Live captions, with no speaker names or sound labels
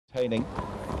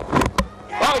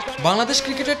বাংলাদেশ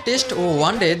ক্রিকেটের টেস্ট ও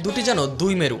ওয়ানডে দুটি যেন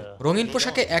দুই মেরু। রঙিন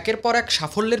পোশাকে একের পর এক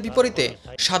সাফল্যের বিপরীতে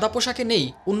সাদা পোশাকে নেই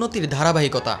উন্নতির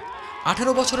ধারাবাহিকতা।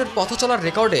 18 বছরের পথ চলার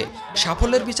রেকর্ডে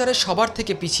সাফল্যের বিচারে সবার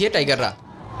থেকে পিছিয়ে টাইগাররা।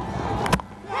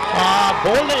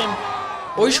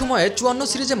 ওই সময়ে 54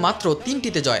 সিরিজে মাত্র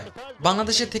 3টিতে জয়,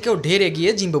 বাংলাদেশের থেকেও ঢের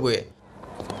এগিয়ে জিম্বাবুয়ে।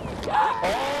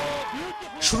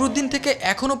 শুরুর দিন থেকে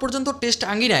এখনো পর্যন্ত টেস্ট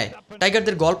আঙ্গিনায়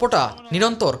টাইগারদের গল্পটা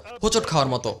নিরন্তর হোঁচট খাওয়ার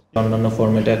মতো। অন্যান্য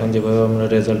ফরম্যাটে এখন যেভাবে আমরা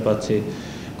রেজাল্ট পাচ্ছি,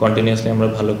 কন্টিনিউয়াসলি আমরা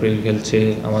ভালো ক্রিকেট খেলছি,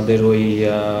 আমাদের ওই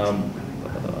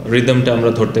রিদমটা আমরা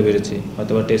ধরতে পেরেছি।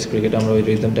 হয়তো বা টেস্ট ক্রিকেটে আমরা ওই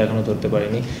রিদমটা এখনও ধরতে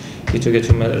পারিনি। কিছু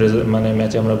মানে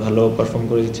ম্যাচে আমরা ভালো পারফর্ম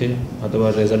করেছি, হয়তো বা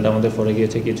রেজাল্ট আমাদের পরে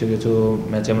গিয়েছে। কিছু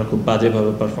ম্যাচে আমরা খুব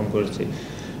বাজেভাবে পারফর্ম করেছি।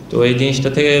 তো এই জিনিসটা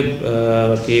থেকে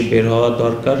আর কি বের হওয়া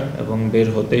দরকার এবং বের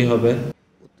হতেই হবে।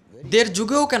 দেড়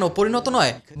যুগেও কেন পরিণত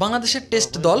নয় বাংলাদেশের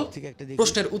টেস্ট দল?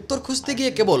 প্রশ্নের উত্তর খুঁজতে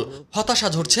গিয়ে কেবল হতাশা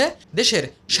ঝরছে দেশের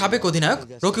সাবেক অধিনায়ক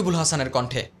রকিবুল হাসানের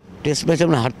কণ্ঠে। টেস্ট ম্যাচ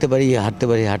আমরা হারতে পারি,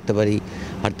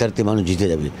 হারতে মানুষ জিতে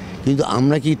যাবে, কিন্তু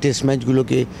আমরা কি টেস্ট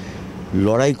ম্যাচগুলোকে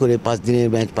লড়াই করে 5 দিনের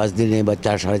ম্যাচ 5 দিনে বা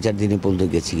 4-4.5 দিনে পর্যন্ত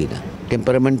গেছি কিনা?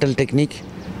 টেম্পারামেন্টাল টেকনিক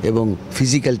এবং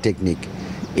ফিজিক্যাল টেকনিক,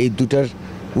 এই দুটার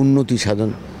উন্নতি সাধন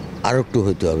আরও একটু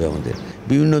হতে হবে আমাদের।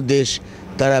 বিভিন্ন দেশ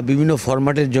তারা বিভিন্ন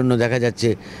ফরম্যাটের জন্য দেখা যাচ্ছে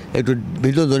একটু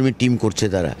ভিন্নধর্মী টিম করছে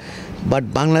তারা, বাট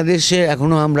বাংলাদেশে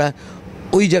এখনও আমরা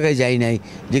ওই জায়গায় যাই নাই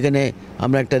যেখানে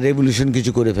আমরা একটা রেভলিউশন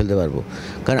কিছু করে ফেলতে পারবো।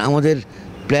 কারণ আমাদের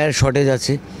প্লেয়ার শর্টেজ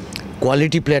আছে,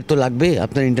 কোয়ালিটি প্লেয়ার তো লাগবে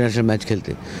আপনার ইন্টারন্যাশনাল ম্যাচ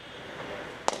খেলতে।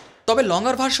 তবে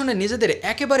লঙ্গার ভার্সনে নিজেদের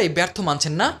একেবারেই ব্যর্থ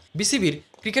মানছেন না বিসিবির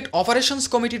ক্রিকেট অপারেশনস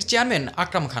কমিটির চেয়ারম্যান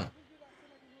আকরাম খান।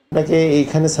 আপনাকে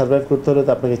এইখানে সার্ভাইভ করতে হলে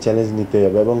তো আপনাকে চ্যালেঞ্জ নিতে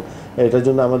হবে, এবং এটার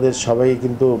জন্য আমাদের সবাই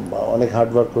কিন্তু অনেক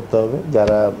হার্ডওয়ার্ক করতে হবে।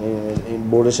 যারা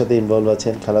বোর্ডের সাথে ইনভলভ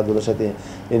আছেন, খেলাধুলার সাথে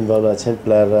ইনভলভ আছেন,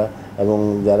 প্লেয়াররা এবং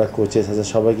যারা কোচেস আছে,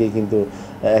 সবাইকে কিন্তু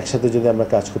একসাথে যদি আমরা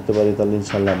কাজ করতে পারি তাহলে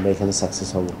ইনশাল্লাহ আমরা এখানে সাকসেস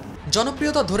হব।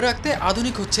 জনপ্রিয়তা ধরে রাখতে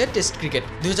আধুনিক হচ্ছে টেস্ট ক্রিকেট।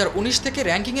 2019 থেকে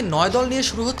র্যাঙ্কিংয়ে 9 দল নিয়ে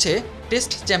শুরু হচ্ছে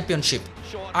টেস্ট চ্যাম্পিয়নশিপ।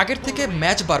 আগের থেকে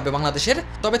ম্যাচ বাড়বে বাংলাদেশের,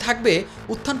 তবে থাকবে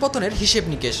উত্থান পতনের হিসেব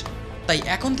নিকেশ। তাই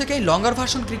এখন থেকেই লঙ্গার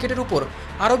ভার্সন ক্রিকেটের উপর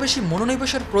আরও বেশি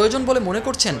মনোনিবেশের প্রয়োজন বলে মনে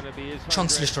করছেন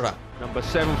সংশ্লিষ্টরা।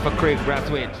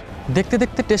 দেখতে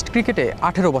দেখতে টেস্ট ক্রিকেটে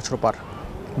 18 বছর পার।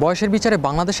 বয়সের বিচারে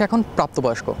বাংলাদেশ এখন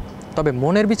প্রাপ্তবয়স্ক, তবে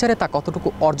মনের বিচারে তা কতটুকু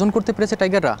অর্জন করতে পেরেছে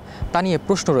টাইগাররা তা নিয়ে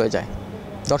প্রশ্ন রয়ে যায়।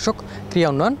 দর্শক, ক্রীড়া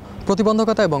উন্নয়ন,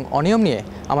 প্রতিবন্ধকতা এবং অনিয়ম নিয়ে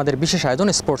আমাদের বিশেষ আয়োজন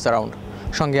স্পোর্টস অ্যারাউন্ড।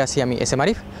 সঙ্গে আছি আমি এস এম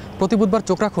আরিফ। প্রতি বুধবার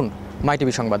চোখ রাখুন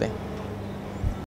মাইটিভি সংবাদে।